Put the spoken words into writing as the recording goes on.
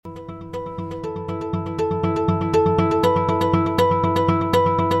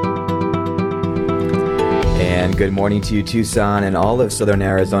And good morning to you, Tucson and all of Southern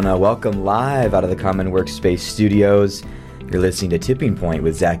Arizona. Welcome live out of the Common Workspace Studios. You're listening to Tipping Point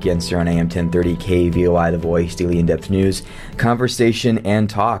with Zach Yenser on AM 1030 KVOI, The Voice, daily in-depth news, conversation, and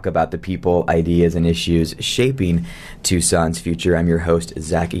talk about the people, ideas, and issues shaping Tucson's future. I'm your host,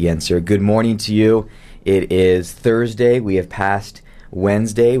 Zach Yenser. Good morning to you. It is Thursday. We have passed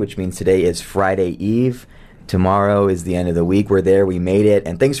Wednesday, which means today is Friday Eve. Tomorrow is the end of the week. We're there. We made it.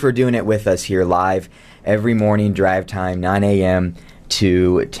 And thanks for doing it with us here live every morning, drive time, 9 a.m.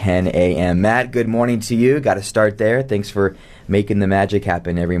 to 10 a.m. Matt, good morning to you. Got to start there. Thanks for making the magic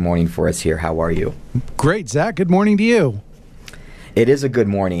happen every morning for us here. How are you? Great, Zach. Good morning to you. It is a good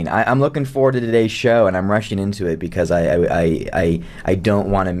morning. I'm looking forward to today's show, and I'm rushing into it because I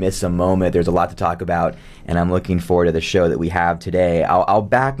don't want to miss a moment. There's a lot to talk about, and I'm looking forward to the show that we have today. I'll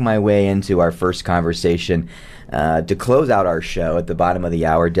back my way into our first conversation. To close out our show at the bottom of the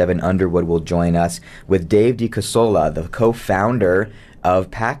hour, Devin Underwood will join us with Dave DeCassola, the co-founder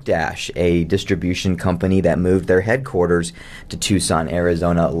of PackDash, a distribution company that moved their headquarters to Tucson,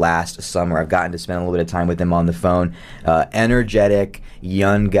 Arizona last summer. I've gotten to spend a little bit of time with him on the phone. Energetic,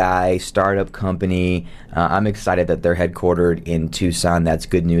 young guy, startup company. I'm excited that they're headquartered in Tucson. That's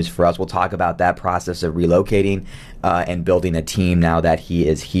good news for us. We'll talk about that process of relocating and building a team now that he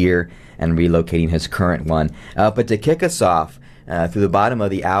is here and relocating his current one. But to kick us off, through the bottom of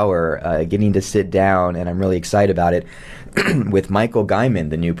the hour, getting to sit down, and I'm really excited about it, with Michael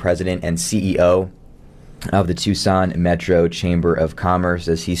Gaiman, the new president and CEO of the Tucson Metro Chamber of Commerce,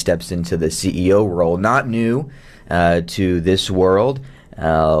 as he steps into the CEO role. Not new to this world.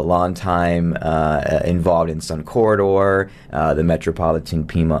 Long time involved in Sun Corridor, the Metropolitan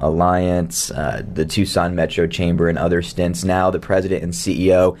Pima Alliance, the Tucson Metro Chamber, and other stints. Now the president and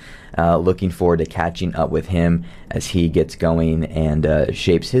CEO. Looking forward to catching up with him as he gets going and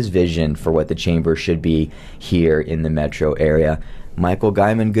shapes his vision for what the chamber should be here in the metro area. Michael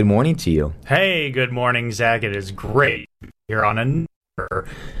Gaiman, good morning to you. Hey, good morning, Zach. It is great here on another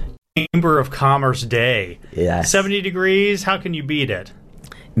Chamber of Commerce Day. Yes. 70 degrees, how can you beat it?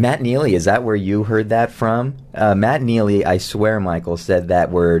 Matt Neely, is that where you heard that from? Matt Neely, I swear, Michael, said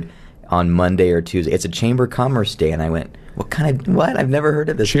that word on Monday or Tuesday. It's a Chamber of Commerce Day, and I went, what? I've never heard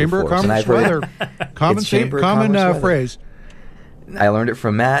of this Chamber before. of Commerce weather. Common phrase. I learned it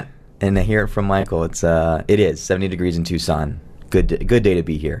from Matt, and I hear it from Michael. It is 70 degrees in Tucson. Good day to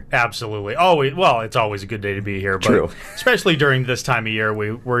be here. Absolutely. It's always a good day to be here. But true. Especially during this time of year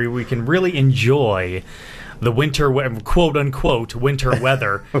where we can really enjoy the winter, quote-unquote, winter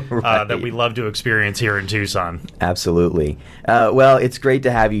weather right. that we love to experience here in Tucson. Absolutely. Well, it's great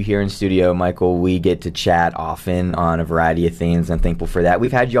to have you here in studio, Michael. We get to chat often on a variety of things. I'm thankful for that.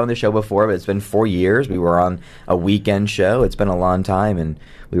 We've had you on the show before, but it's been 4 years. We were on a weekend show. It's been a long time, and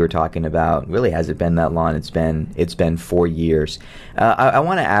we were talking about, really, has it been that long? It's been 4 years. I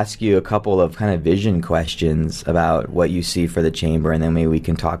want to ask you a couple of kind of vision questions about what you see for the chamber, and then maybe we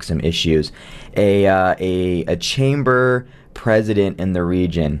can talk some issues. A chamber president in the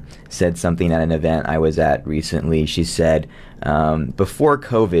region said something at an event I was at recently. She said, before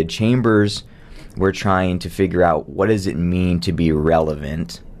COVID, chambers were trying to figure out what does it mean to be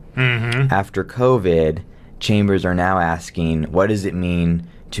relevant. Mm-hmm. After COVID, chambers are now asking, what does it mean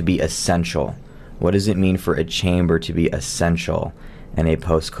to be essential? What does it mean for a chamber to be essential in a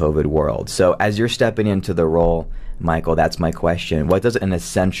post-COVID world? So as you're stepping into the role, Michael, that's my question. What does an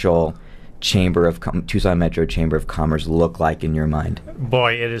essential Tucson Metro Chamber of Commerce look like in your mind?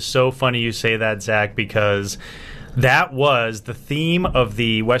 Boy, it is so funny you say that, Zach, because that was the theme of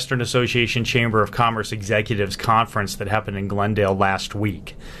the Western Association Chamber of Commerce Executives Conference that happened in Glendale last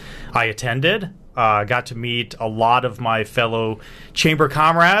week. I attended. Got to meet a lot of my fellow chamber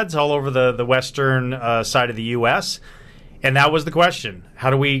comrades all over the western side of the U.S., and that was the question.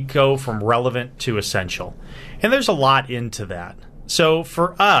 How do we go from relevant to essential? And there's a lot into that. So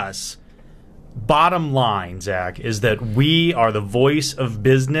for us, bottom line, Zach, is that we are the voice of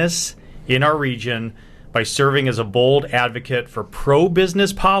business in our region by serving as a bold advocate for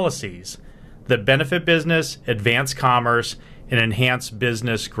pro-business policies that benefit business, advance commerce, and enhance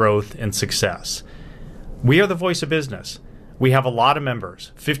business growth and success. We are the voice of business. We have a lot of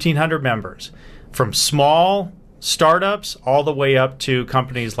members, 1,500 members, from small startups all the way up to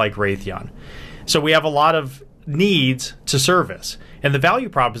companies like Raytheon. So we have a lot of needs to service. And the value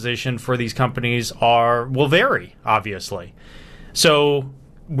proposition for these companies will vary, obviously. So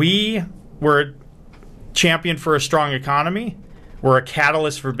we're a champion for a strong economy. We're a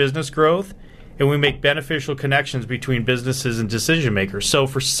catalyst for business growth. And we make beneficial connections between businesses and decision makers. So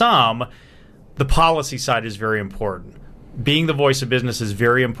for some, the policy side is very important. being the voice of business is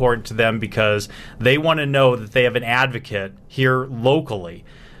very important to them because they want to know that they have an advocate here locally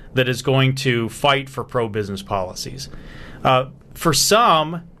that is going to fight for pro-business policies. For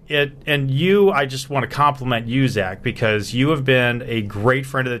some, I just want to compliment you, Zach, because you have been a great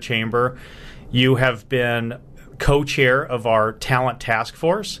friend of the Chamber. You have been co-chair of our talent task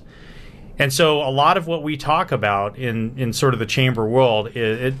force. And so a lot of what we talk about in sort of the Chamber world,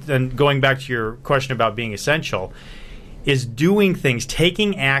 and going back to your question about being essential, is doing things,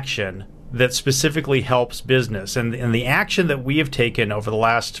 taking action that specifically helps business. And the action that we have taken over the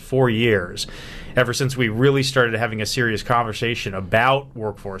last 4 years, ever since we really started having a serious conversation about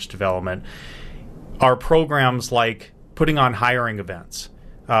workforce development, are programs like putting on hiring events,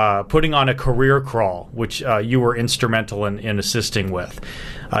 putting on a career crawl, which you were instrumental in assisting with,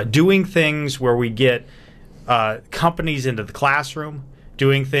 doing things where we get companies into the classroom,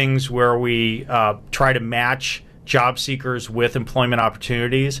 doing things where we try to match job seekers with employment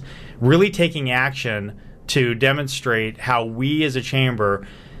opportunities, really taking action to demonstrate how we as a chamber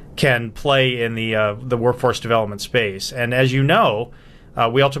can play in the workforce development space. And as you know,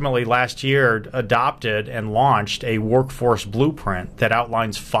 we ultimately last year adopted and launched a workforce blueprint that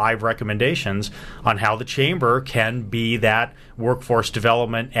outlines 5 recommendations on how the chamber can be that workforce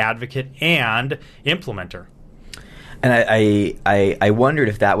development advocate and implementer. And I wondered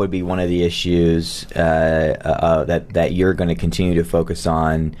if that would be one of the issues that you're going to continue to focus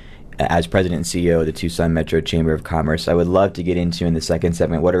on as president and CEO of the Tucson Metro Chamber of Commerce. I would love to get into in the second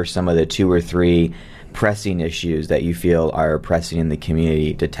segment, what are some of the 2 or 3 pressing issues that you feel are pressing in the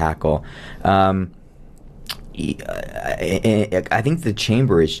community to tackle? I think the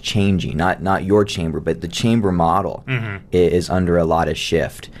chamber is changing, not your chamber, but the chamber model is under a lot of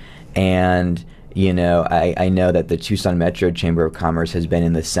shift. And I know that the Tucson Metro Chamber of Commerce has been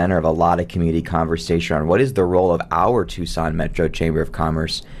in the center of a lot of community conversation on what is the role of our Tucson Metro Chamber of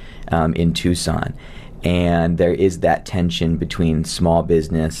Commerce in Tucson. And there is that tension between small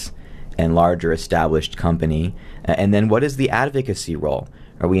business and larger established company. And then what is the advocacy role?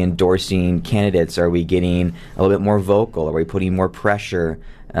 Are we endorsing candidates? Are we getting a little bit more vocal? Are we putting more pressure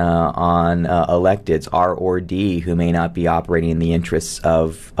on electeds, R or D, who may not be operating in the interests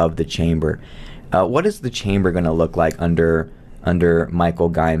of the chamber? What is the chamber going to look like under Michael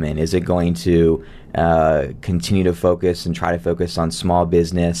Guyman? Is it going to continue to focus and try to focus on small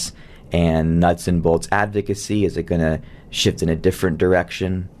business and nuts and bolts advocacy? Is it going to shift in a different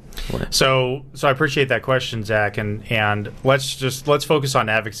direction? So I appreciate that question, Zach, and let's focus on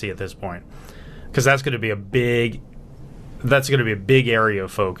advocacy at this point, because that's going to be a big area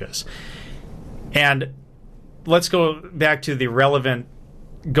of focus. And let's go back to the relevant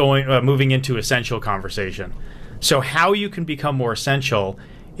moving into essential conversation. So how you can become more essential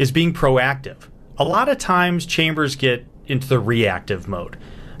is being proactive. A lot of times chambers get into the reactive mode.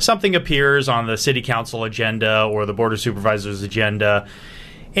 Something appears on the city council agenda or the board of supervisors agenda,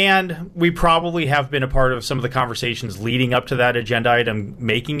 and we probably have been a part of some of the conversations leading up to that agenda item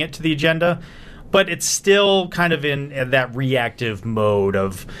making it to the agenda, but it's still kind of in that reactive mode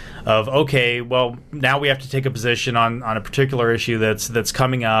of okay, well, now we have to take a position on a particular issue that's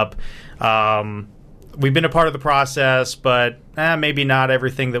coming up. We've been a part of the process, but maybe not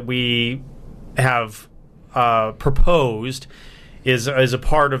everything that we have proposed is a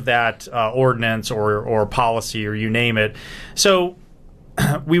part of that ordinance or policy, or you name it. So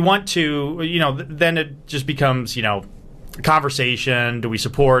we want to, then it just becomes, conversation. Do we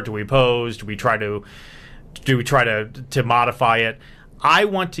support? Do we oppose? Do we try to modify it? I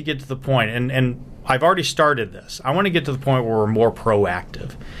want to get to the point, and I've already started this. I want to get to the point where we're more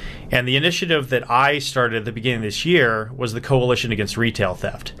proactive. And the initiative that I started at the beginning of this year was the Coalition Against Retail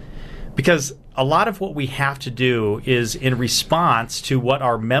Theft. Because a lot of what we have to do is in response to what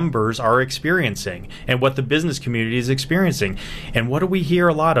our members are experiencing and what the business community is experiencing. And what do we hear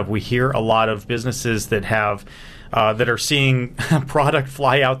a lot of? We hear a lot of businesses that have that are seeing product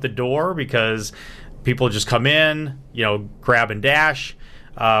fly out the door because people just come in, grab and dash.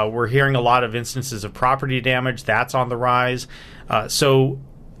 We're hearing a lot of instances of property damage. That's on the rise. So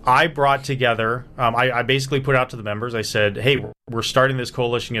I brought together, I basically put out to the members, I said, hey, we're starting this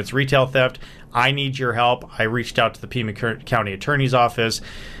coalition against retail theft. I need your help. I reached out to the Pima County Attorney's Office,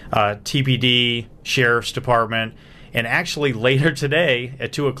 TPD, Sheriff's Department, and actually later today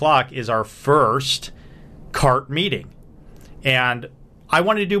at 2 o'clock is our first CART meeting. And I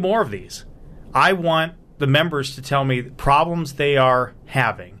want to do more of these. I want the members to tell me the problems they are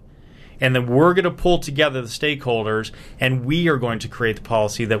having and then we're going to pull together the stakeholders, and we are going to create the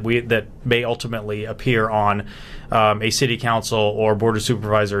policy that may ultimately appear on a city council or board of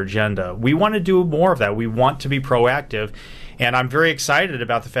supervisor agenda. We want to do more of that. We want to be proactive. And I'm very excited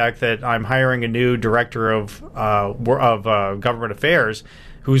about the fact that I'm hiring a new director of government affairs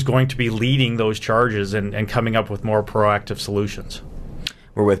who's going to be leading those charges and coming up with more proactive solutions.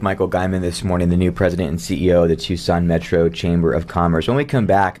 We're with Michael Guyman this morning, the new president and CEO of the Tucson Metro Chamber of Commerce. When we come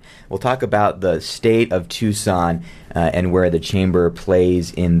back, we'll talk about the state of Tucson and where the chamber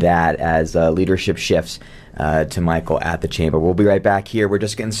plays in that as leadership shifts to Michael at the chamber. We'll be right back here. We're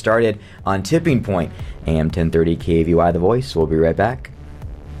just getting started on Tipping Point, AM 1030 KVY The Voice. We'll be right back.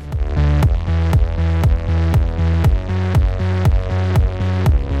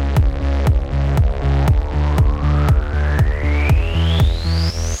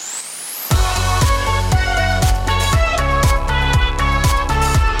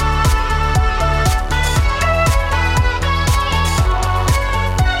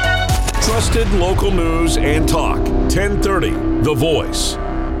 Local news and talk. 1030 The Voice.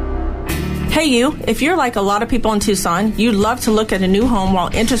 Hey you, if you're like a lot of people in Tucson, you'd love to look at a new home while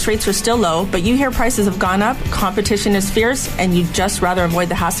interest rates are still low, but you hear prices have gone up, competition is fierce, and you'd just rather avoid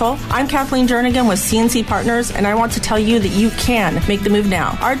the hassle. I'm Kathleen Jernigan with CNC Partners, and I want to tell you that you can make the move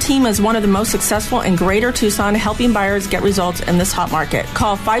now. Our team is one of the most successful in Greater Tucson, helping buyers get results in this hot market.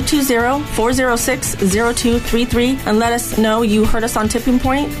 Call 520-406-0233 and let us know you heard us on Tipping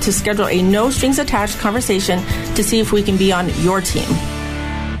Point to schedule a no-strings-attached conversation to see if we can be on your team.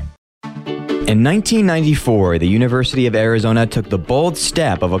 In 1994, the University of Arizona took the bold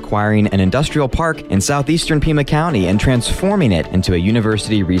step of acquiring an industrial park in southeastern Pima County and transforming it into a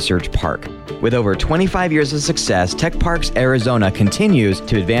university research park. With over 25 years of success, Tech Parks Arizona continues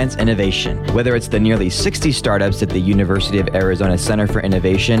to advance innovation. Whether it's the nearly 60 startups at the University of Arizona Center for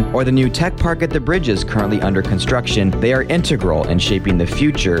Innovation or the new Tech Park at the Bridges currently under construction, they are integral in shaping the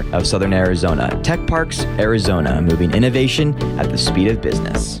future of Southern Arizona. Tech Parks Arizona, moving innovation at the speed of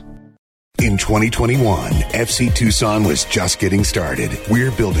business. In 2021, FC Tucson was just getting started.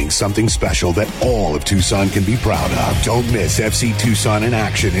 We're building something special that all of Tucson can be proud of. Don't miss FC Tucson in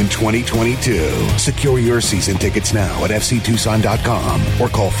action in 2022. Secure your season tickets now at fctucson.com or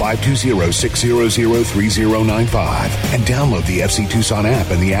call 520-600-3095 and download the FC Tucson app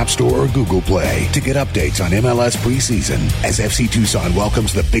in the App Store or Google Play to get updates on MLS preseason as FC Tucson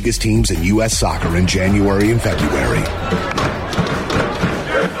welcomes the biggest teams in U.S. soccer in January and February.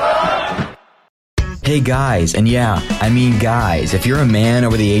 Hey guys, and yeah, I mean guys, if you're a man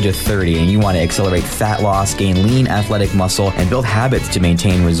over the age of 30 and you want to accelerate fat loss, gain lean athletic muscle, and build habits to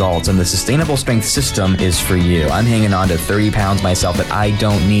maintain results, then the Sustainable Strength System is for you. I'm hanging on to 30 pounds myself that I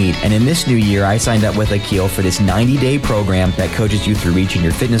don't need, and in this new year, I signed up with Akil for this 90-day program that coaches you through reaching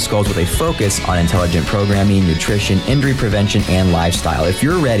your fitness goals with a focus on intelligent programming, nutrition, injury prevention, and lifestyle. If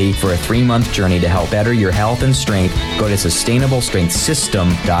you're ready for a 3-month journey to help better your health and strength, go to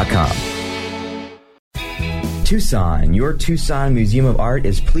sustainablestrengthsystem.com. Tucson, your Tucson Museum of Art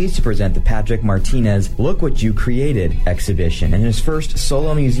is pleased to present the Patrick Martinez Look What You Created exhibition. In his first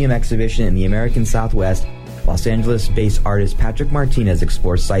solo museum exhibition in the American Southwest, Los Angeles-based artist Patrick Martinez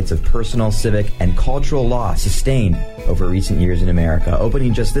explores sites of personal, civic, and cultural loss sustained over recent years in America.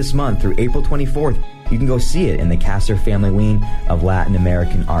 Opening just this month through April 24th, you can go see it in the Kasser Family Wing of Latin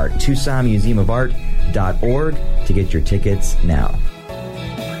American Art. TucsonMuseumofArt.org to get your tickets now.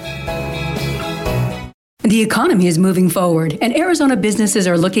 The economy is moving forward, and Arizona businesses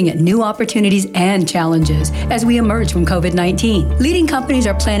are looking at new opportunities and challenges as we emerge from COVID-19. Leading companies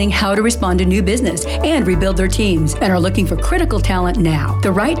are planning how to respond to new business and rebuild their teams and are looking for critical talent now.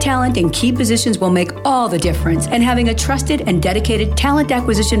 The right talent in key positions will make all the difference, and having a trusted and dedicated talent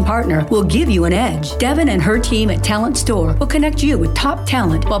acquisition partner will give you an edge. Devin and her team at Talent Store will connect you with top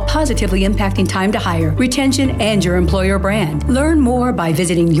talent while positively impacting time to hire, retention, and your employer brand. Learn more by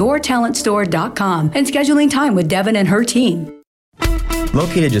visiting yourtalentstore.com and scheduling time with Devin and her team.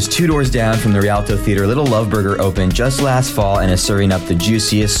 Located just 2 doors down from the Rialto Theater, Little Love Burger opened just last fall and is serving up the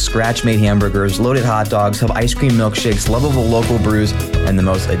juiciest scratch-made hamburgers, loaded hot dogs, have ice cream milkshakes, lovable local brews, and the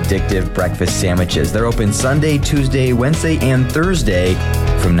most addictive breakfast sandwiches. They're open Sunday, Tuesday, Wednesday, and Thursday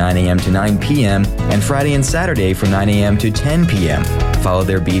from 9 a.m. to 9 p.m. and Friday and Saturday from 9 a.m. to 10 p.m. Follow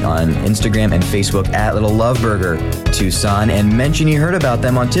their beat on Instagram and Facebook at Little Love Burger Tucson and mention you heard about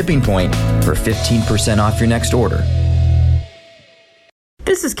them on Tipping Point for 15% off your next order.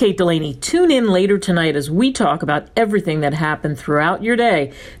 This is Kate Delaney. Tune in later tonight as we talk about everything that happened throughout your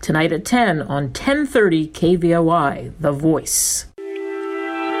day. Tonight at 10 on 1030 KVOY, The Voice.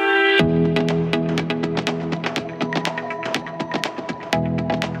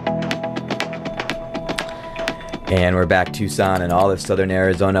 And we're back, Tucson and all of Southern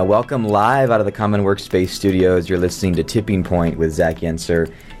Arizona. Welcome live out of the Common Workspace Studios. You're listening to Tipping Point with Zach Yenser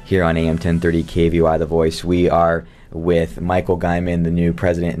here on AM 1030 KVOI The Voice. We are with Michael Guyman, the new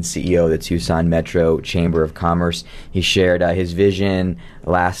president and CEO of the Tucson Metro Chamber of Commerce. He shared his vision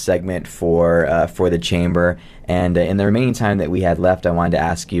last segment for the chamber. And in the remaining time that we had left, I wanted to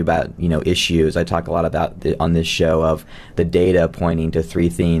ask you about issues. I talk a lot about on this show of the data pointing to three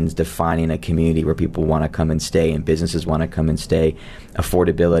things defining a community where people want to come and stay and businesses want to come and stay: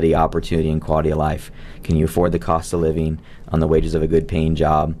 affordability, opportunity, and quality of life. Can you afford the cost of living on the wages of a good paying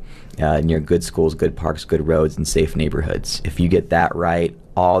job, near good schools, good parks, good roads, and safe neighborhoods? If you get that right,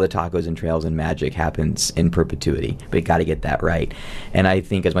 all the tacos and trails and magic happens in perpetuity. But you got to get that right. And I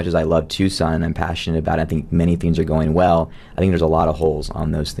think as much as I love Tucson and I'm passionate about it, I think many things are going well. I think there's a lot of holes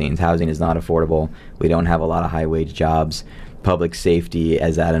on those things. Housing is not affordable. We don't have a lot of high-wage jobs. Public safety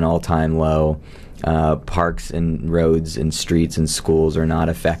is at an all-time low. Parks and roads and streets and schools are not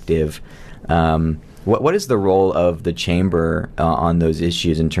effective. What is the role of the chamber on those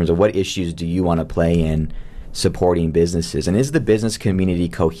issues in terms of what issues do you want to play in supporting businesses? And is the business community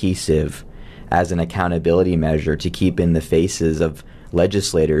cohesive as an accountability measure to keep in the faces of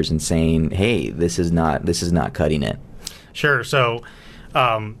legislators and saying, hey, this is not cutting it? Sure. So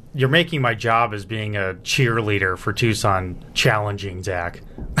you're making my job as being a cheerleader for Tucson challenging, Zach.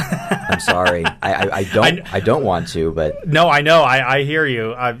 I'm sorry. I don't want to, but no, I know. I hear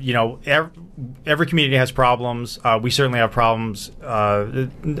you. Every community has problems. We certainly have problems,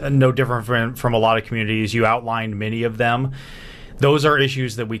 no different from a lot of communities. You outlined many of them. Those are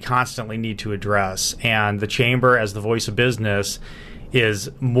issues that we constantly need to address. And the Chamber, as the voice of business, is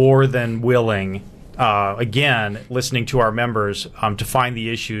more than willing, again, listening to our members, to find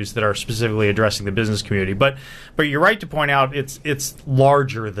the issues that are specifically addressing the business community. But you're right to point out it's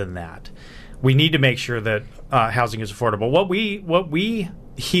larger than that. We need to make sure that housing is affordable. What we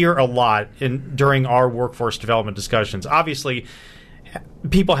hear a lot during our workforce development discussions, obviously,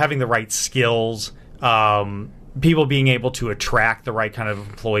 people having the right skills, people being able to attract the right kind of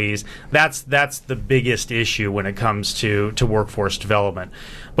employees, that's the biggest issue when it comes to workforce development.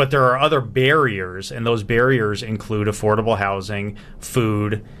 But there are other barriers, and those barriers include affordable housing,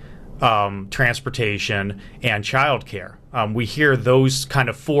 food, transportation, and childcare. We hear those kind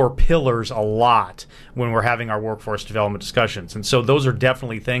of four pillars a lot when we're having our workforce development discussions, and so those are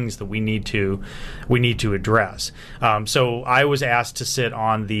definitely things that we need to address. So I was asked to sit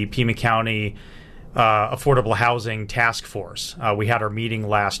on the Pima County Affordable Housing Task Force. We had our meeting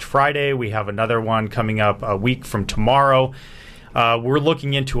last Friday. We have another one coming up a week from tomorrow. We're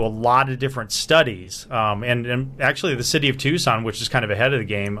looking into a lot of different studies, and actually the city of Tucson, which is kind of ahead of the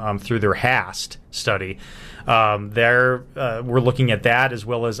game through their HAST study, we're looking at that as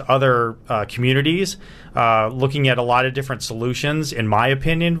well as other communities, looking at a lot of different solutions. In my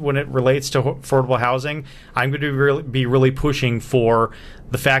opinion, when it relates to affordable housing, I'm going to be really pushing for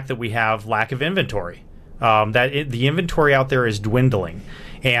the fact that we have lack of inventory, the inventory out there is dwindling.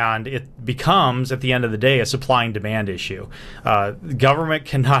 And it becomes, at the end of the day, a supply and demand issue. Government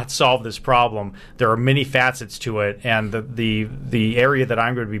cannot solve this problem. There are many facets to it, and the area that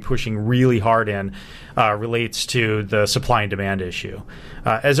I'm going to be pushing really hard in relates to the supply and demand issue.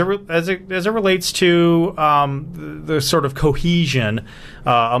 As it relates to the sort of cohesion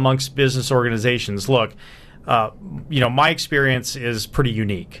amongst business organizations, look, my experience is pretty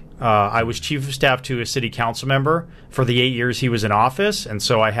unique. I was chief of staff to a city council member for the 8 years he was in office, and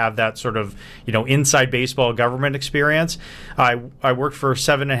so I have that sort of, inside baseball government experience. I worked for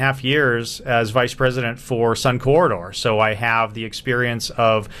 7.5 years as vice president for Sun Corridor, so I have the experience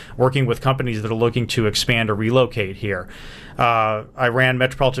of working with companies that are looking to expand or relocate here. I ran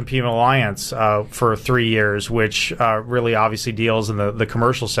Metropolitan Pima Alliance for 3 years, which really obviously deals in the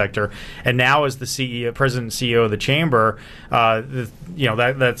commercial sector. And now as the president and CEO of the chamber,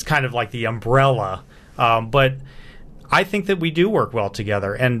 that's kind of like the umbrella. But I think that we do work well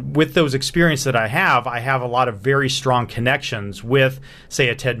together. And with those experiences that I have a lot of very strong connections with, say,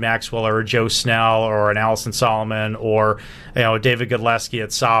 a Ted Maxwell or a Joe Snell or an Allison Solomon or David Godleski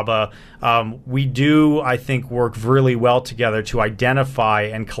at Saba. We do, I think, work really well together to identify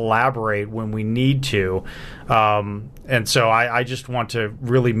and collaborate when we need to. And so I just want to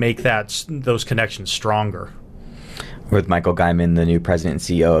really make those connections stronger. With Michael Guyman, the new president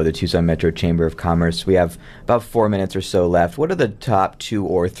and CEO of the Tucson Metro Chamber of Commerce. We have about 4 minutes or so left. What are the top 2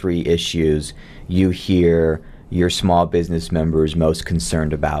 or 3 issues you hear your small business members most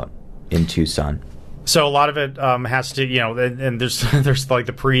concerned about in Tucson? So a lot of it has to, and there's like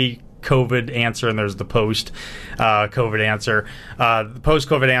the COVID answer and there's the post-COVID answer. The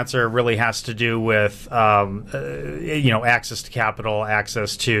post-COVID answer really has to do with access to capital,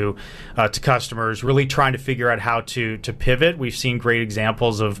 access to customers, really trying to figure out how to pivot. We've seen great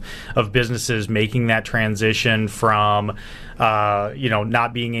examples of businesses making that transition from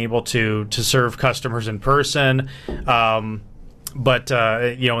not being able to serve customers in person. But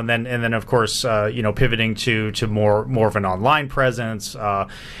and then of course pivoting to more of an online presence,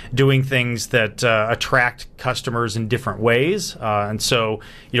 doing things that attract customers in different ways, and so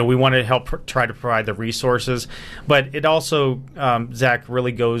we want to help try to provide the resources. But it also, Zach,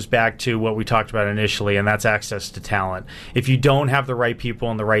 really goes back to what we talked about initially, and that's access to talent. If you don't have the right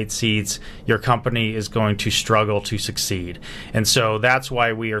people in the right seats, your company is going to struggle to succeed. And so that's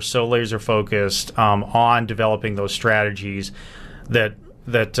why we are so laser focused on developing those strategies that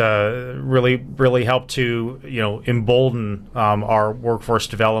really help to embolden our workforce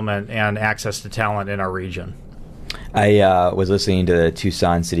development and access to talent in our region. I was listening to the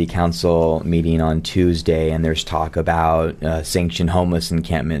Tucson City Council meeting on Tuesday, and there's talk about sanctioned homeless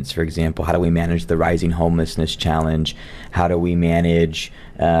encampments, for example. How do we manage the rising homelessness challenge? How do we manage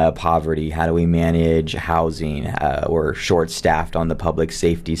poverty? How do we manage housing? We're short-staffed on the public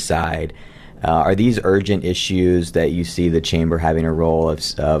safety side. Are these urgent issues that you see the Chamber having a role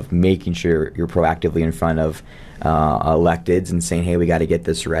of making sure you're proactively in front of electeds and saying, hey, we got to get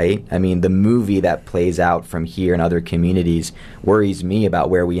this right? I mean, the movie that plays out from here and other communities worries me about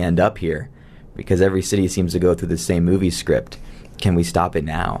where we end up here, because every city seems to go through the same movie script. Can we stop it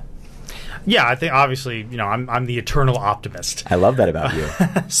now? Yeah, I think obviously, I'm the eternal optimist. I love that about you.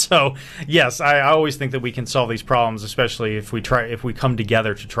 So, yes, I always think that we can solve these problems, especially if we come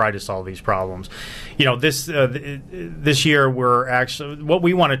together to try to solve these problems. This year we're actually, what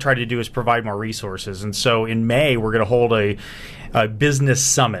we want to try to do is provide more resources. And so in May we're going to hold a business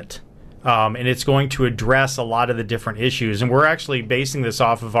summit. And it's going to address a lot of the different issues. And we're actually basing this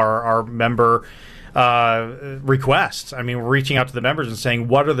off of our member requests. I mean, we're reaching out to the members and saying,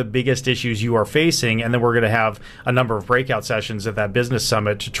 what are the biggest issues you are facing? And then we're going to have a number of breakout sessions at that business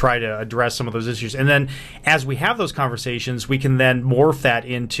summit to try to address some of those issues. And then as we have those conversations, we can then morph that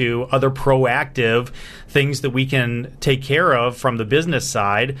into other proactive things that we can take care of from the business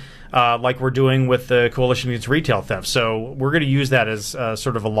side, like we're doing with the Coalition Against Retail Theft. So we're going to use that as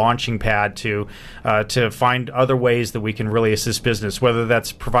sort of a launching pad to find other ways that we can really assist business, whether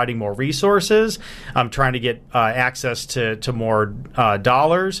that's providing more resources, trying to get access to more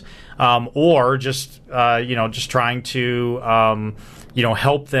dollars, or just trying to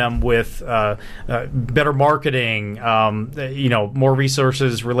help them with better marketing, more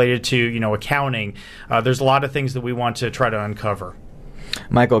resources related to accounting. There's a lot of things that we want to try to uncover.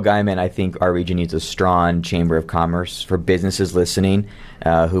 Michael Guyman, I think our region needs a strong Chamber of Commerce. For businesses listening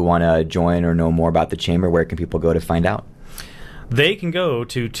who want to join or know more about the Chamber, where can people go to find out? They can go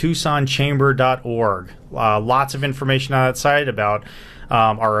to TucsonChamber.org. Lots of information on that site about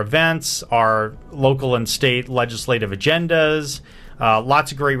our events, our local and state legislative agendas.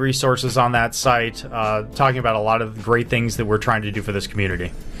 Lots of great resources on that site, talking about a lot of great things that we're trying to do for this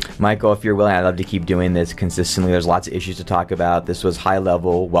community. Michael, if you're willing, I'd love to keep doing this consistently. There's lots of issues to talk about. This was high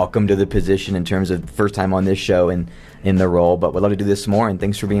level. Welcome to the position in terms of first time on this show and in the role, but we'd love to do this more, and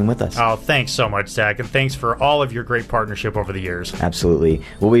thanks for being with us. Oh, thanks so much, Zach, and thanks for all of your great partnership over the years. Absolutely.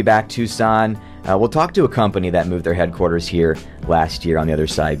 We'll be back, Tucson. We'll talk to a company that moved their headquarters here last year on the other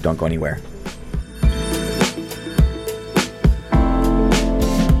side. Don't go anywhere.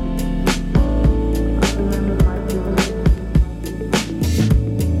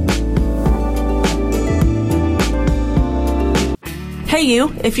 Hey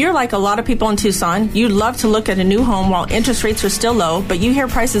you, if you're like a lot of people in Tucson, you'd love to look at a new home while interest rates are still low, but you hear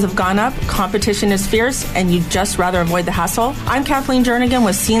prices have gone up, competition is fierce, and you'd just rather avoid the hassle. I'm Kathleen Jernigan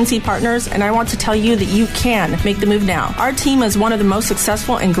with CNC Partners, and I want to tell you that you can make the move now. Our team is one of the most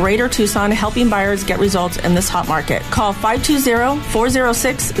successful in Greater Tucson, helping buyers get results in this hot market. Call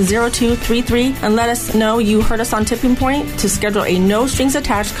 520-406-0233 and let us know you heard us on Tipping Point to schedule a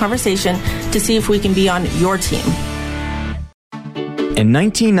no-strings-attached conversation to see if we can be on your team. In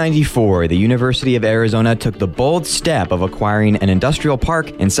 1994, the University of Arizona took the bold step of acquiring an industrial park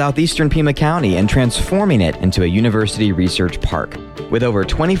in southeastern Pima County and transforming it into a university research park. With over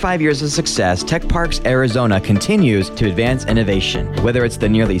 25 years of success, Tech Parks Arizona continues to advance innovation. Whether it's the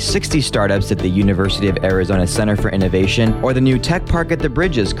nearly 60 startups at the University of Arizona Center for Innovation or the new Tech Park at the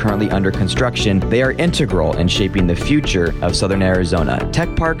Bridges currently under construction, they are integral in shaping the future of Southern Arizona.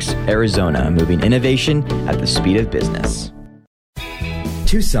 Tech Parks Arizona, moving innovation at the speed of business.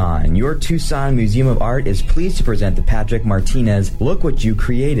 Tucson, your Tucson Museum of Art is pleased to present the Patrick Martinez Look What You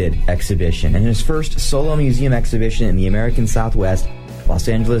Created exhibition. In his first solo museum exhibition in the American Southwest, Los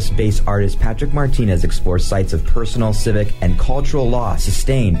Angeles-based artist Patrick Martinez explores sites of personal, civic, and cultural loss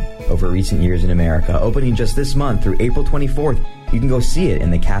sustained over recent years in America. Opening just this month through April 24th, you can go see it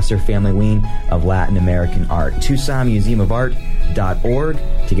in the Kasser Family Wing of Latin American Art. TucsonMuseumofArt.org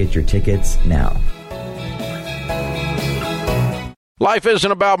to get your tickets now. Life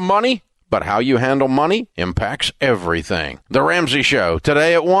isn't about money, but how you handle money impacts everything. The Ramsey Show,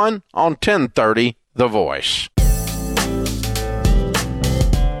 today at 1 on 1030 The Voice.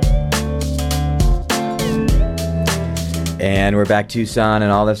 And we're back, Tucson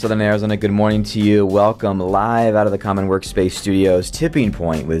and all of Southern Arizona. Good morning to you. Welcome live out of the Common Workspace Studios, Tipping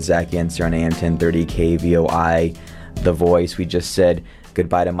Point with Zach Yenser on AM 1030 KVOI, The Voice. We just said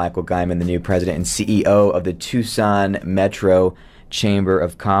goodbye to Michael Guyman, the new president and CEO of the Tucson Metro Chamber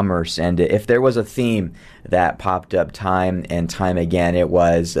of Commerce. And if there was a theme that popped up time and time again, it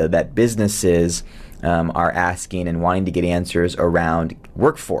was that businesses are asking and wanting to get answers around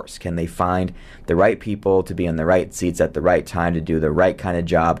workforce. Can they find the right people to be in the right seats at the right time to do the right kind of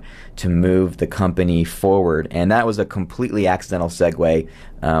job to move the company forward? And that was a completely accidental segue,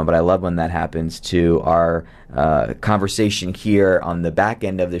 but I love when that happens, to our conversation here on the back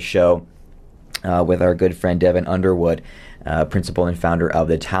end of the show with our good friend Devin Underwood, principal and founder of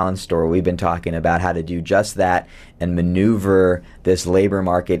the Talent Store. We've been talking about how to do just that and maneuver this labor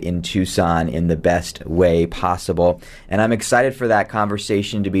market in Tucson in the best way possible. And I'm excited for that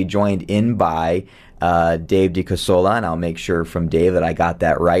conversation to be joined in by Dave DeCasola, and I'll make sure from Dave that I got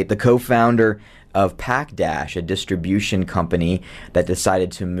that right, the co-founder of PackDash, a distribution company that decided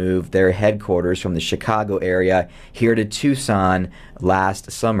to move their headquarters from the Chicago area here to Tucson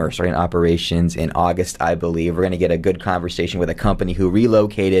last summer, starting operations in August, I believe. We're going to get a good conversation with a company who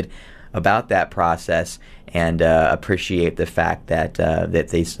relocated about that process and appreciate the fact that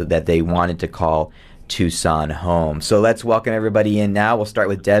that they wanted to call Tucson home. So let's welcome everybody in now. We'll start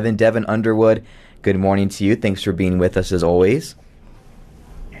with Devin. Devin Underwood, good morning to you. Thanks for being with us as always.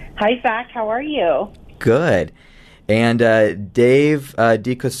 Hi, Zach. How are you? Good. And Dave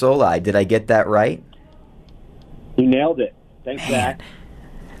DeCasola, did I get that right? You nailed it. Thanks, Zach.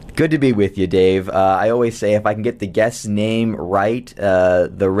 Good to be with you, Dave. I always say if I can get the guest's name right,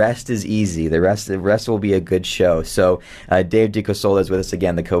 the rest is easy. The rest will be a good show. So Dave DeCasola is with us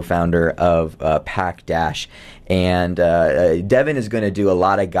again, the co-founder of PackDash. And Devin is going to do a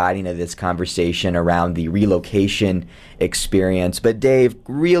lot of guiding of this conversation around the relocation experience. But Dave,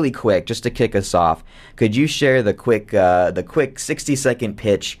 really quick, just to kick us off, could you share the quick 60-second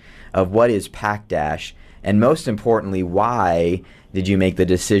pitch of what is PackDash, and most importantly, why did you make the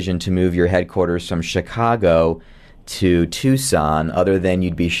decision to move your headquarters from Chicago to Tucson, other than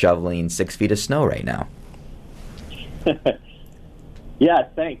you'd be shoveling 6 feet of snow right now? Yeah,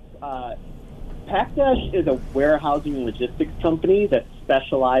 thanks. PackDash is a warehousing and logistics company that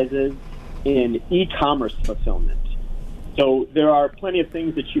specializes in e-commerce fulfillment. So there are plenty of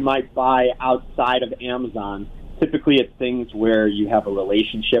things that you might buy outside of Amazon. Typically, it's things where you have a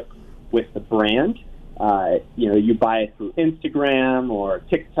relationship with the brand. You buy it through Instagram or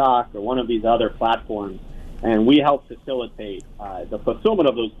TikTok or one of these other platforms, and we help facilitate the fulfillment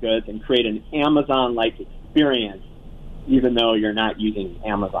of those goods and create an Amazon-like experience, even though you're not using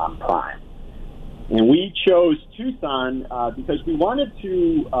Amazon Prime. And we chose Tucson because we wanted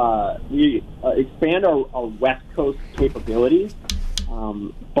to expand our West Coast capabilities,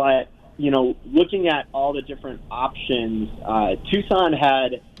 but looking at all the different options, Tucson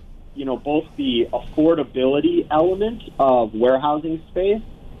had both the affordability element of warehousing space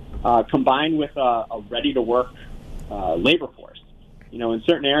combined with a ready-to-work labor force. In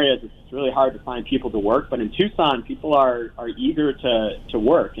certain areas, it's really hard to find people to work, but in Tucson, people are eager to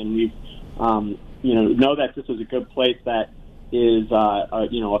work, and we know that this was a good place that is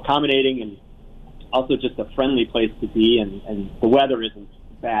accommodating and also just a friendly place to be, and the weather isn't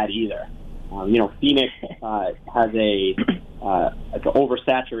bad either. Phoenix has an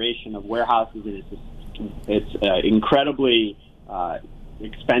oversaturation of warehouses, and it's incredibly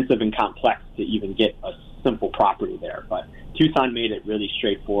expensive and complex to even get a simple property there. But Tucson made it really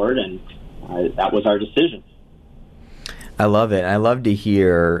straightforward, and that was our decision. I love it. I love to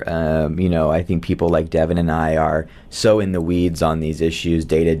hear, I think people like Devin and I are so in the weeds on these issues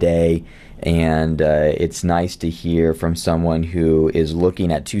day to day, and it's nice to hear from someone who is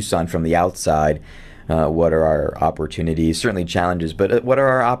looking at Tucson from the outside, what are our opportunities, certainly challenges, but what are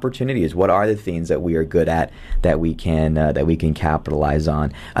our opportunities? What are the things that we are good at that we can capitalize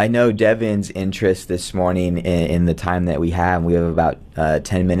on? I know Devin's interest this morning in the time that we have about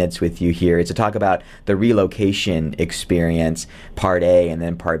 10 minutes with you here, is to talk about the relocation experience, part A, and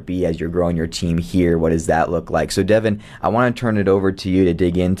then part B as you're growing your team here. What does that look like? So Devin, I want to turn it over to you to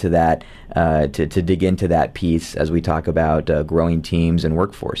dig into that, to dig into that piece as we talk about growing teams and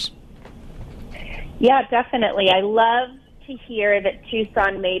workforce. Yeah, definitely. I love to hear that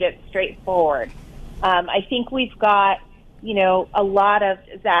Tucson made it straightforward. I think we've got, a lot of,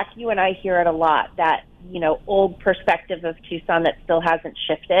 Zach, you and I hear it a lot, that, old perspective of Tucson that still hasn't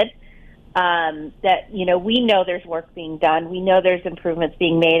shifted. That, we know there's work being done. We know there's improvements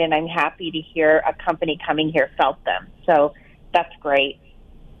being made, and I'm happy to hear a company coming here felt them. So that's great.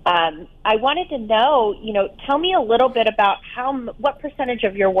 I wanted to know, tell me a little bit about what percentage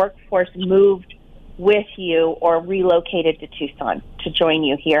of your workforce moved with you or relocated to Tucson to join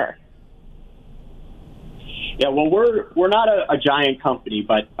you here? Yeah, well, we're not a giant company,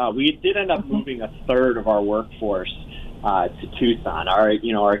 but we did end up moving a third of our workforce to Tucson.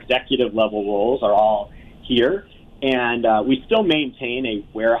 Our executive level roles are all here, and we still maintain a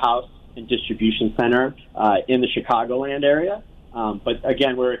warehouse and distribution center in the Chicagoland area. But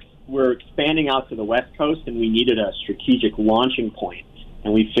again, we're expanding out to the West Coast, and we needed a strategic launching point.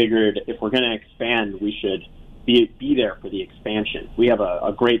 And we figured if we're going to expand, we should be there for the expansion. We have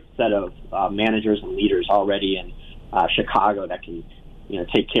a great set of managers and leaders already in Chicago that can,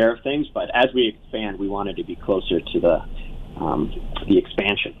 take care of things. But as we expand, we wanted to be closer to the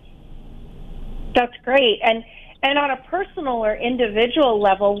expansion. That's great. And on a personal or individual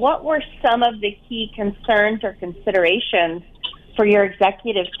level, what were some of the key concerns or considerations for your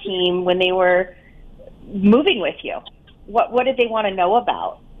executive team when they were moving with you? What did they want to know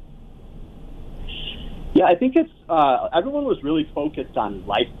about? Yeah, I think it's everyone was really focused on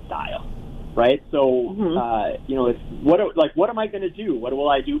lifestyle, right? So, it's what am I going to do? What will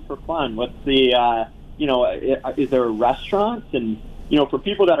I do for fun? What's the is there a restaurant? And for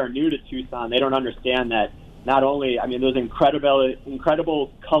people that are new to Tucson, they don't understand that. Not only, there's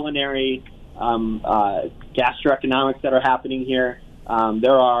incredible culinary gastroeconomics that are happening here.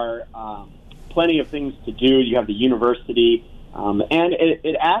 There are plenty of things to do. You have the university, and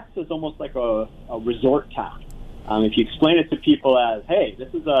it acts as almost like a resort town. If you explain it to people as, hey,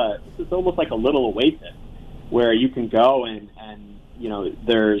 this is almost like a little oasis where you can go and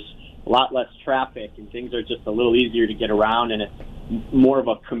there's a lot less traffic and things are just a little easier to get around, and it's more of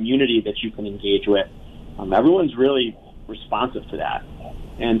a community that you can engage with. Everyone's really responsive to that.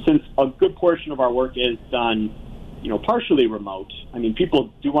 And since a good portion of our work is done partially remote.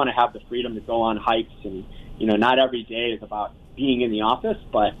 People do want to have the freedom to go on hikes, and, not every day is about being in the office,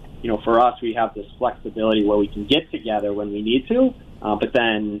 but, for us, we have this flexibility where we can get together when we need to, but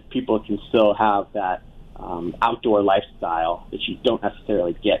then people can still have that outdoor lifestyle that you don't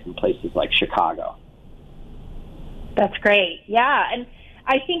necessarily get in places like Chicago. That's great. Yeah. And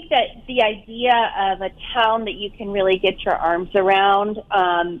I think that the idea of a town that you can really get your arms around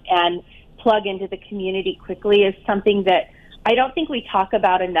and plug into the community quickly is something that I don't think we talk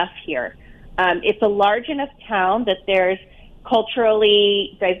about enough here. It's a large enough town that there's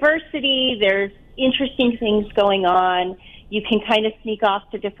culturally diversity, there's interesting things going on. You can kind of sneak off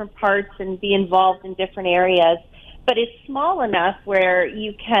to different parts and be involved in different areas. But it's small enough where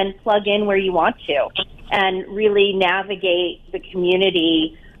you can plug in where you want to and really navigate the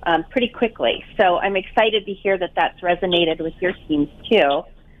community pretty quickly. So I'm excited to hear that that's resonated with your teams too.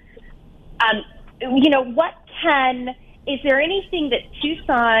 Is there anything that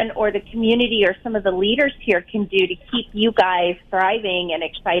Tucson or the community or some of the leaders here can do to keep you guys thriving and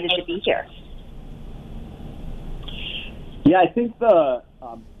excited to be here? Yeah, I think the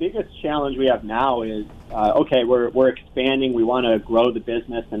biggest challenge we have now is, we're expanding, we want to grow the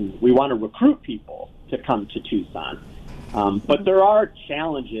business, and we want to recruit people to come to Tucson. But there are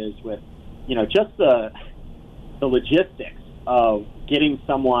challenges with, just the logistics of getting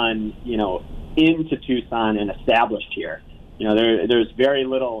someone, into Tucson and established here. There's very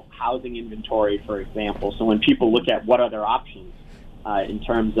little housing inventory, for example. So when people look at what are their options in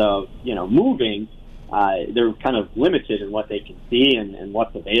terms of, moving, they're kind of limited in what they can see and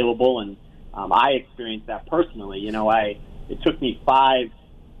what's available. And I experienced that personally. It took me 5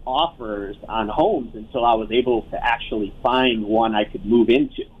 offers on homes until I was able to actually find one I could move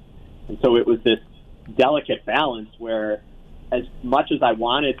into. And so it was this delicate balance where, as much as I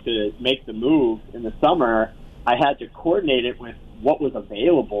wanted to make the move in the summer, I had to coordinate it with what was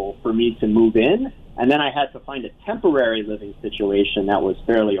available for me to move in, and then I had to find a temporary living situation that was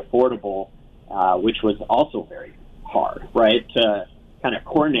fairly affordable which was also very hard, right, to kind of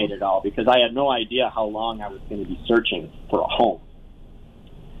coordinate it all, because I had no idea how long I was going to be searching for a home.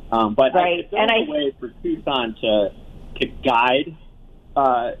 But right. There's a way for Tucson to guide,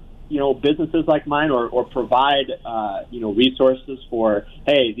 businesses like mine, or provide, resources for,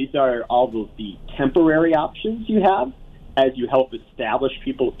 hey, these are all the temporary options you have as you help establish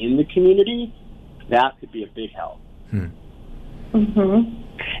people in the community. That could be a big help. Mm-hmm.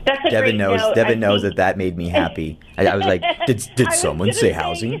 That's a Devin great knows. note. Devin knows that made me happy. I was like, did someone say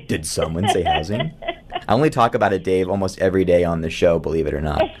housing? Did someone say housing? I only talk about it, Dave, almost every day on the show. Believe it or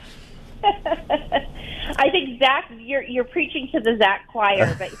not. I think Zach, you're preaching to the Zach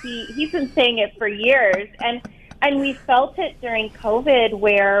choir, but he's been saying it for years, and we felt it during COVID,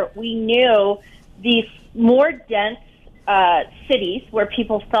 where we knew these more dense cities where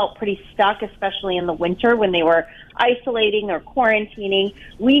people felt pretty stuck, especially in the winter when they were isolating or quarantining.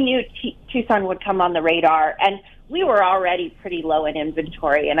 We knew Tucson would come on the radar, and we were already pretty low in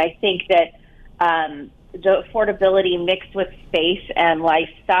inventory. And I think that the affordability mixed with space and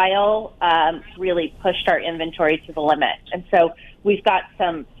lifestyle really pushed our inventory to the limit. And so we've got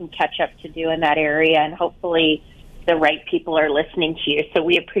some catch up to do in that area, and hopefully the right people are listening to you. So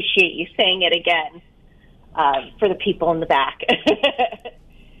we appreciate you saying it again for the people in the back.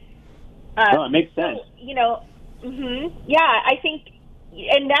 No, it makes sense. So, yeah, I think,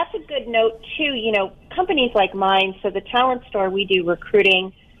 and that's a good note too. Companies like mine, so the Talent Store, we do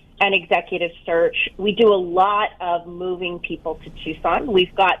recruiting and executive search. We do a lot of moving people to Tucson.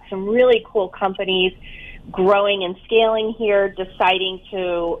 We've got some really cool companies growing and scaling here, deciding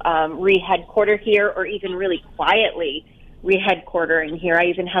to re-headquarter here, or even really quietly re-headquartering here. I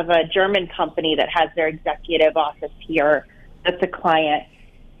even have a German company that has their executive office here that's a client.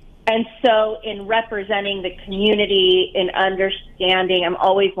 And so in representing the community, in understanding, I'm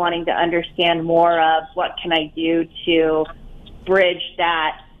always wanting to understand more of what can I do to bridge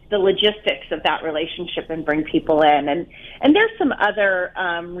the logistics of that relationship and bring people in. And there's some other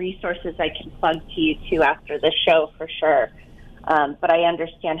resources I can plug to you too after the show for sure. But I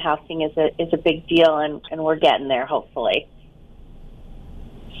understand housing is a big deal, and we're getting there, hopefully.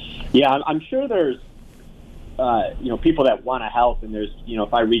 Yeah, I'm sure there's people that want to help, and there's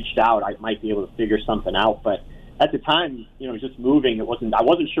if I reached out, I might be able to figure something out. But at the time, just moving, I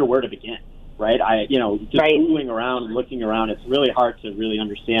wasn't sure where to begin. Right, Googling around and looking around, it's really hard to really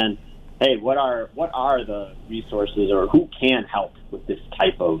understand. Hey, what are the resources, or who can help with this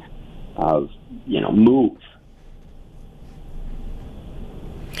type of move?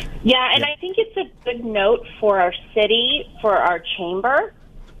 Yeah, and I think it's a good note for our city, for our chamber,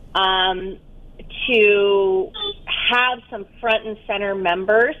 to have some front and center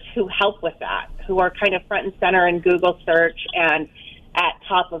members who help with that, who are kind of front and center in Google search and at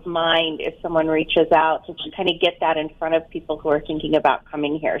top of mind if someone reaches out, to kind of get that in front of people who are thinking about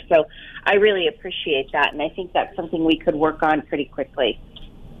coming here. So I really appreciate that, and I think that's something we could work on pretty quickly.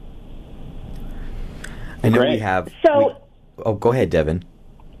 I know we have... go ahead, Devin.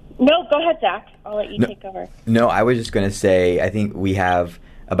 No, go ahead, Zach. I'll let you take over. No, I was just going to say, I think we have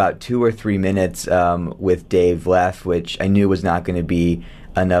about 2 or 3 minutes with Dave left, which I knew was not going to be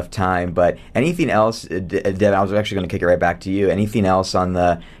enough time. But anything else, Devin, I was actually going to kick it right back to you. Anything else on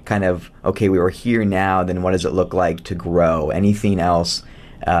the kind of, okay, we were here now, then what does it look like to grow? Anything else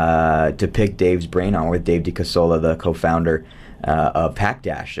to pick Dave's brain on with Dave DeCasola, the co-founder of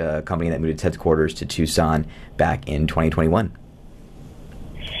PackDash, a company that moved its headquarters to Tucson back in 2021?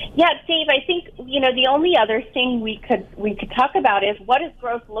 Yeah, Dave, I think, the only other thing we could talk about is, what does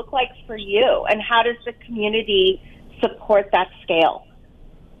growth look like for you, and how does the community support that scale?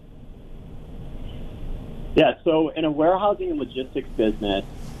 Yeah, so in a warehousing and logistics business,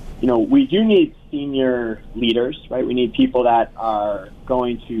 we do need senior leaders, right? We need people that are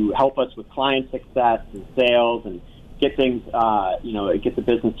going to help us with client success and sales and get things, get the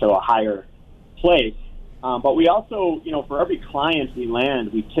business to a higher place. But we also, for every client we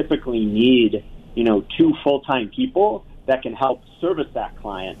land, we typically need, 2 full-time people that can help service that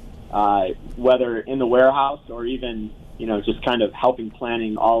client, whether in the warehouse or even, just kind of helping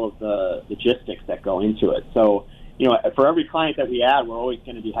planning all of the logistics that go into it. So, for every client that we add, we're always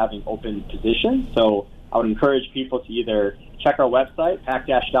going to be having open positions. So I would encourage people to either check our website,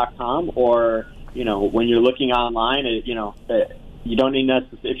 packdash.com, or, when you're looking online, you don't need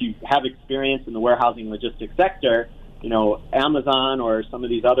if you have experience in the warehousing logistics sector, Amazon or some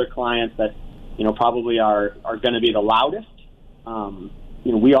of these other clients that, probably are going to be the loudest.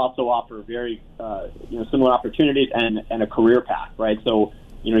 We also offer very, similar opportunities and a career path, right? So,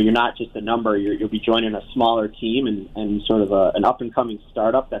 you're not just a number, you'll be joining a smaller team and sort of an up and coming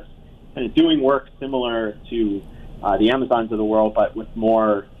startup that's, kind of doing work similar to the Amazons of the world, but with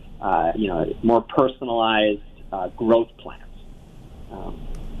more, more personalized growth plans.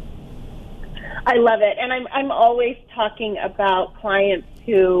 I love it, and I'm always talking about clients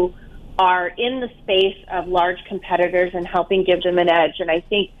who are in the space of large competitors and helping give them an edge. And I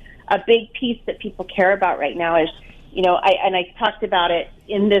think a big piece that people care about right now is, I talked about it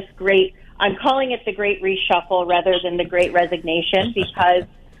in this I'm calling it the great reshuffle rather than the great resignation, because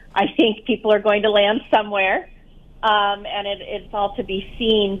I think people are going to land somewhere, and it's all to be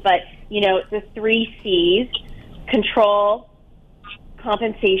seen. But, the 3 C's, control,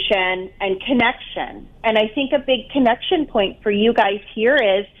 compensation, and connection. And I think a big connection point for you guys here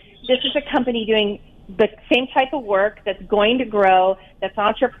is this is a company doing the same type of work that's going to grow, that's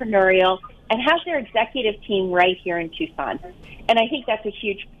entrepreneurial, and has their executive team right here in Tucson. And I think that's a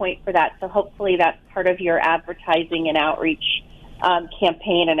huge point for that. So hopefully that's part of your advertising and outreach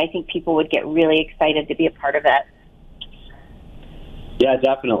campaign, and I think people would get really excited to be a part of it. Yeah,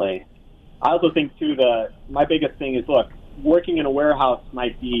 definitely. I also think, too, my biggest thing is, look, working in a warehouse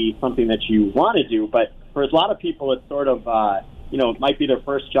might be something that you want to do, but for a lot of people, it's sort of, it might be their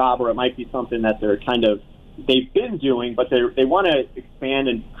first job, or it might be something that they've been doing, but they want to expand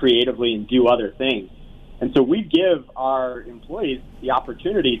and creatively and do other things. And so we give our employees the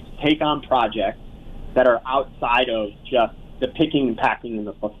opportunity to take on projects that are outside of just the picking and packing and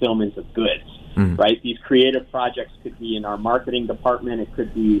the fulfillment of goods, right? These creative projects could be in our marketing department. It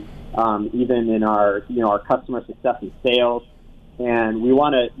could be even in our customer success and sales. And we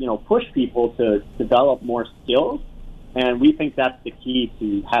want to, push people to develop more skills. And we think that's the key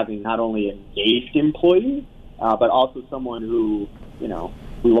to having not only an engaged employee, but also someone who,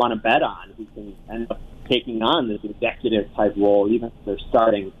 we want to bet on, who can end up taking on this executive type role, even if they're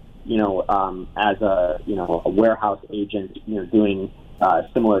starting, as a warehouse agent, doing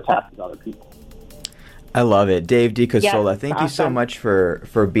similar tasks as other people. I love it. Dave DeCosola, thank awesome. you so much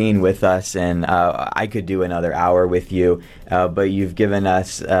for being with us. And I could do another hour with you, but you've given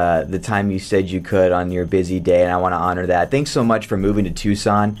us the time you said you could on your busy day, and I want to honor that. Thanks so much for moving to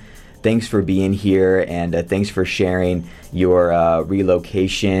Tucson. Thanks for being here, and thanks for sharing your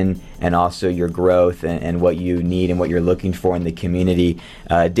relocation and also your growth and what you need and what you're looking for in the community.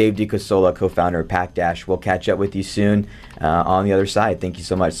 Dave DeCosola, co-founder of PackDash. We'll catch up with you soon on the other side. Thank you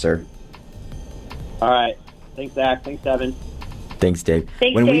so much, sir. All right. Thanks, Zach. Thanks, Devin. Thanks, Dave.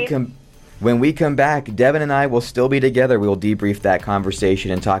 Thanks, Dave. When we come back, Devin and I will still be together. We will debrief that conversation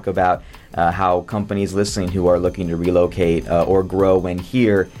and talk about how companies listening who are looking to relocate or grow when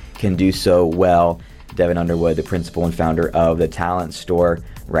here can do so well. Devin Underwood, the principal and founder of the Talent Store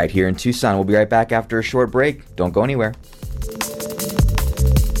right here in Tucson. We'll be right back after a short break. Don't go anywhere.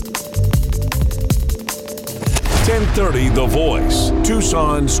 1030 The Voice,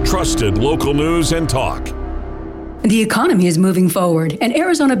 Tucson's trusted local news and talk. The economy is moving forward, and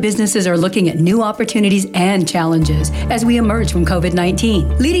Arizona businesses are looking at new opportunities and challenges as we emerge from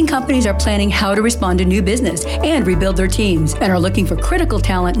COVID-19. Leading companies are planning how to respond to new business and rebuild their teams, and are looking for critical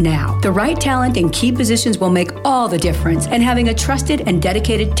talent now. The right talent in key positions will make all the difference, and having a trusted and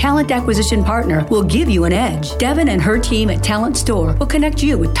dedicated talent acquisition partner will give you an edge. Devin and her team at Talent Store will connect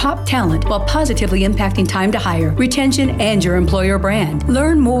you with top talent while positively impacting time to hire, retention, and your employer brand.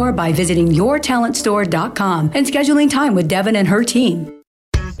 Learn more by visiting yourtalentstore.com and schedule time with Devin and her team.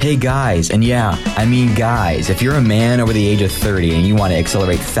 Hey guys, and yeah, I mean guys, if you're a man over the age of 30 and you want to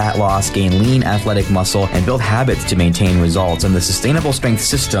accelerate fat loss, gain lean athletic muscle, and build habits to maintain results, then the Sustainable Strength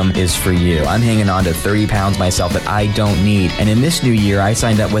System is for you. I'm hanging on to 30 pounds myself that I don't need. And in this new year, I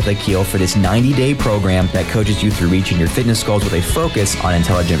signed up with Akil for this 90-day program that coaches you through reaching your fitness goals with a focus on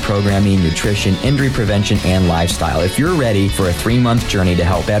intelligent programming, nutrition, injury prevention, and lifestyle. If you're ready for a 3-month journey to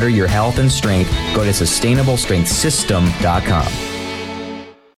help better your health and strength, go to sustainablestrengthsystem.com.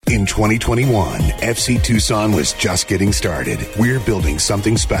 In 2021, FC Tucson was just getting started. We're building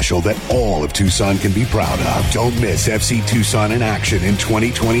something special that all of Tucson can be proud of. Don't miss FC Tucson in action in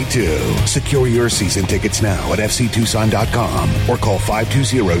 2022. Secure your season tickets now at fctucson.com or call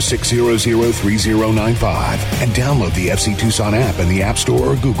 520-600-3095 and download the FC Tucson app in the App Store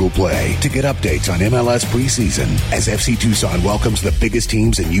or Google Play to get updates on MLS preseason as FC Tucson welcomes the biggest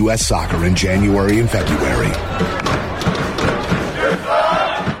teams in U.S. soccer in January and February.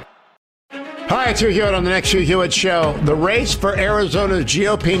 Hi, it's Hugh Hewitt on the next Hugh Hewitt Show. The race for Arizona's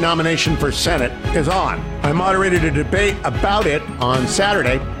GOP nomination for Senate is on. I moderated a debate about it on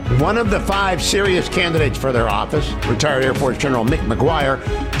Saturday. One of the 5 serious candidates for their office, retired Air Force General Mick McGuire,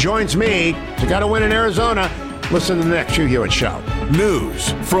 joins me to got to win in Arizona. Listen to the next Hugh Hewitt Show.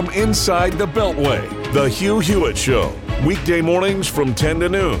 News from inside the Beltway. The Hugh Hewitt Show. Weekday mornings from 10 to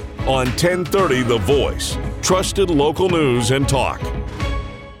noon on 1030 The Voice. Trusted local news and talk.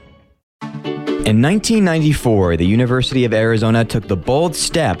 In 1994, the University of Arizona took the bold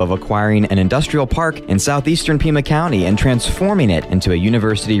step of acquiring an industrial park in southeastern Pima County and transforming it into a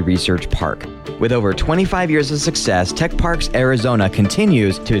university research park. With over 25 years of success, Tech Parks Arizona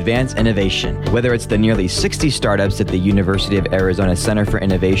continues to advance innovation. Whether it's the nearly 60 startups at the University of Arizona Center for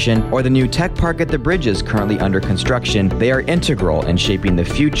Innovation or the new Tech Park at the Bridges currently under construction, they are integral in shaping the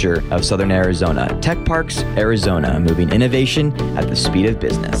future of Southern Arizona. Tech Parks Arizona, moving innovation at the speed of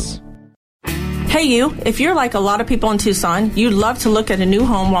business. Hey you, if you're like a lot of people in Tucson, you'd love to look at a new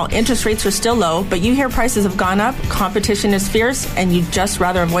home while interest rates are still low, but you hear prices have gone up, competition is fierce, and you'd just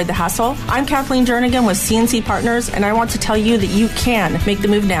rather avoid the hassle. I'm Kathleen Jernigan with CNC Partners, and I want to tell you that you can make the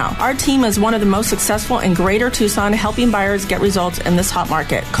move now. Our team is one of the most successful in Greater Tucson, helping buyers get results in this hot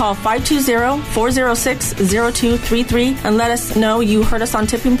market. Call 520-406-0233 and let us know you heard us on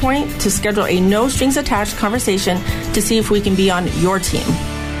Tipping Point to schedule a no-strings-attached conversation to see if we can be on your team.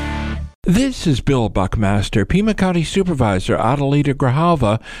 This is Bill Buckmaster, Pima County Supervisor Adelita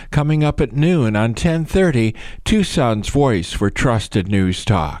Grijalva, coming up at noon on 1030, Tucson's Voice for Trusted News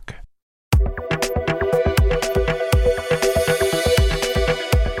Talk.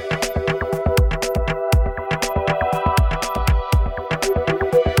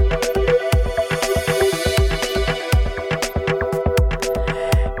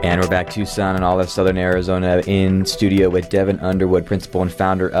 And we're back Tucson and all of Southern Arizona in studio with Devin Underwood, principal and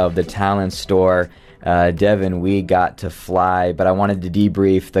founder of the Talent Store. Devin, we got to fly, but I wanted to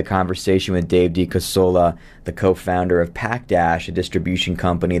debrief the conversation with Dave DeCasola, the co-founder of PackDash, a distribution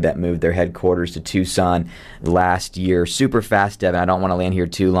company that moved their headquarters to Tucson last year. Super fast, Devin. I don't want to land here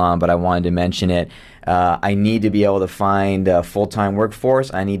too long, but I wanted to mention it. I need to be able to find a full-time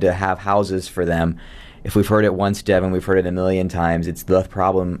workforce. I need to have houses for them. If we've heard it once, Devin, we've heard it a million times. It's the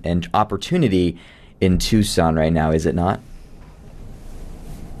problem and opportunity in Tucson right now, is it not?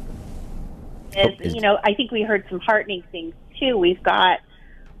 I think we heard some heartening things, too. We've got,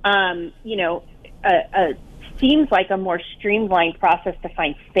 seems like a more streamlined process to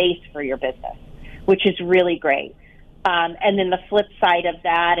find space for your business, which is really great. And then the flip side of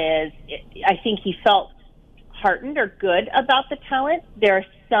that is, I think he felt heartened or good about the talent. There are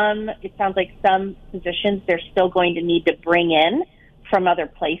it sounds like some positions they're still going to need to bring in from other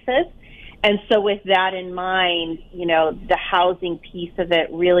places. And so with that in mind, the housing piece of it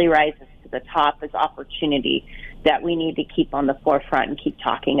really rises to the top as opportunity that we need to keep on the forefront and keep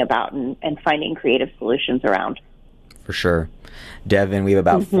talking about and finding creative solutions around. For sure. Devin, we have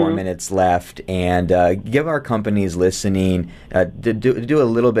about 4 minutes left, and give our companies listening, do a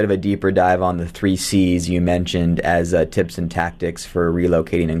little bit of a deeper dive on the 3 C's you mentioned as tips and tactics for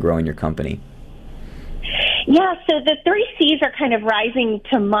relocating and growing your company. Yeah, so the 3 C's are kind of rising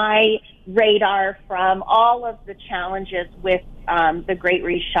to my radar from all of the challenges with the great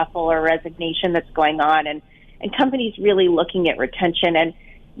reshuffle or resignation that's going on, and companies really looking at retention. And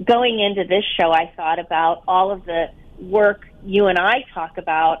going into this show, I thought about all of the work you and I talk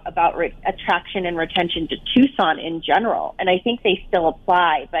about attraction and retention to Tucson in general, and I think they still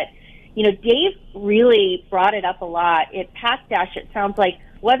apply. But, Dave really brought it up a lot. At PackDash, it sounds like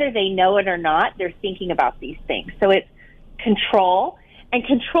whether they know it or not, they're thinking about these things. So it's control, and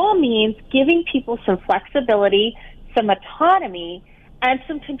control means giving people some flexibility, some autonomy, and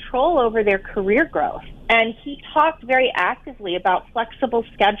some control over their career growth. And he talked very actively about flexible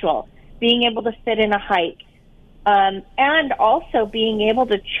schedule, being able to fit in a hike, and also being able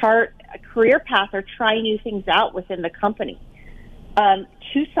to chart a career path or try new things out within the company.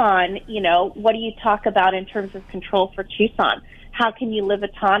 Tucson, what do you talk about in terms of control for Tucson? How can you live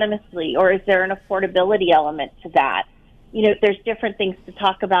autonomously, or is there an affordability element to that? There's different things to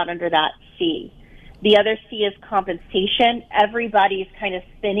talk about under that C. The other C is compensation. Everybody's kind of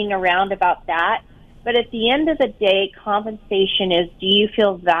spinning around about that. But at the end of the day, compensation is, do you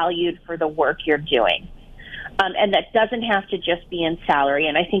feel valued for the work you're doing? And that doesn't have to just be in salary.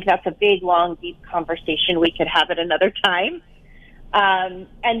 And I think that's a big, long, deep conversation we could have at another time.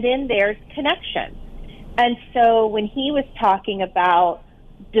 And then there's connection. And so when he was talking about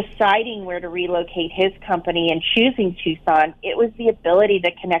deciding where to relocate his company and choosing Tucson, it was the ability to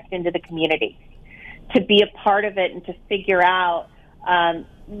connect into the community, to be a part of it and to figure out,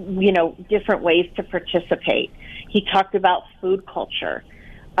 different ways to participate. He talked about food culture.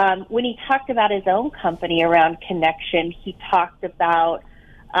 When he talked about his own company around connection, he talked about,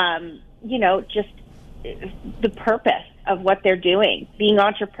 just the purpose of what they're doing, being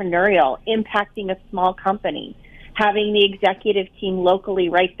entrepreneurial, impacting a small company, having the executive team locally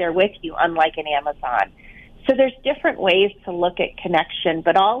right there with you, unlike an Amazon. So there's different ways to look at connection,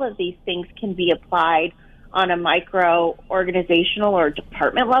 but all of these things can be applied on a micro organizational or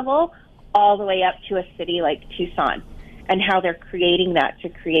department level all the way up to a city like Tucson, and how they're creating that to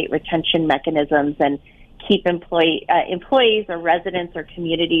create retention mechanisms and keep employees or residents or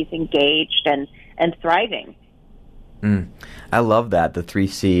communities engaged and thriving. I love that. The 3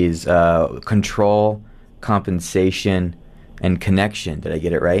 C's, control, compensation, and connection. Did I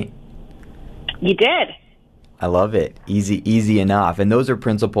get it right? You did. I love it. Easy enough. And those are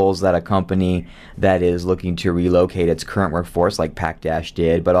principles that a company that is looking to relocate its current workforce, like PacDash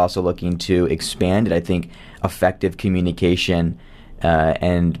did, but also looking to expand it. I think effective communication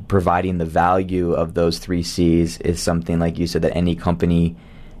and providing the value of those 3 C's is something, like you said, that any company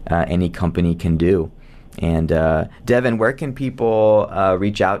can do. And Devin, where can people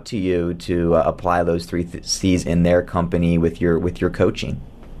reach out to you to apply those 3 C's in their company with your coaching?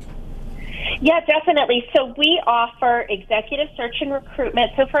 Yeah, definitely. So we offer executive search and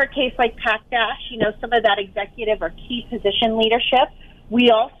recruitment. So for a case like PacDash, some of that executive or key position leadership. We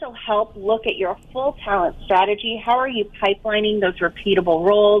also help look at your full talent strategy. How are you pipelining those repeatable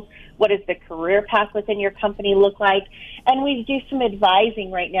roles? What does the career path within your company look like? And we do some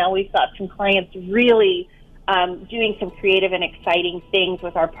advising right now. We've got some clients really doing some creative and exciting things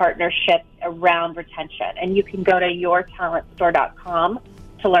with our partnership around retention. And you can go to yourtalentstore.com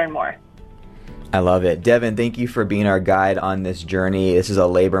to learn more. I love it. Devin, thank you for being our guide on this journey. This is a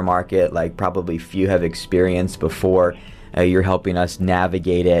labor market like probably few have experienced before. You're helping us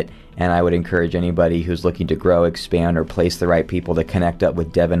navigate it, and I would encourage anybody who's looking to grow, expand, or place the right people to connect up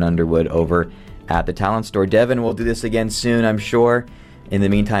with Devin Underwood over at the Talent Store. Devin, we'll do this again soon, I'm sure. In the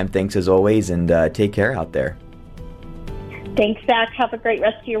meantime, thanks as always, and take care out there. Thanks, Zach. Have a great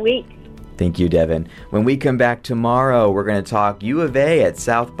rest of your week. Thank you, Devin. When we come back tomorrow, we're going to talk U of A at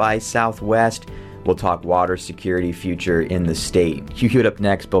South by Southwest. We'll talk water security future in the state. Hugh Hewitt up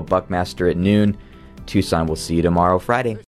next, Bill Buckmaster at noon. Tucson, we'll see you tomorrow, Friday.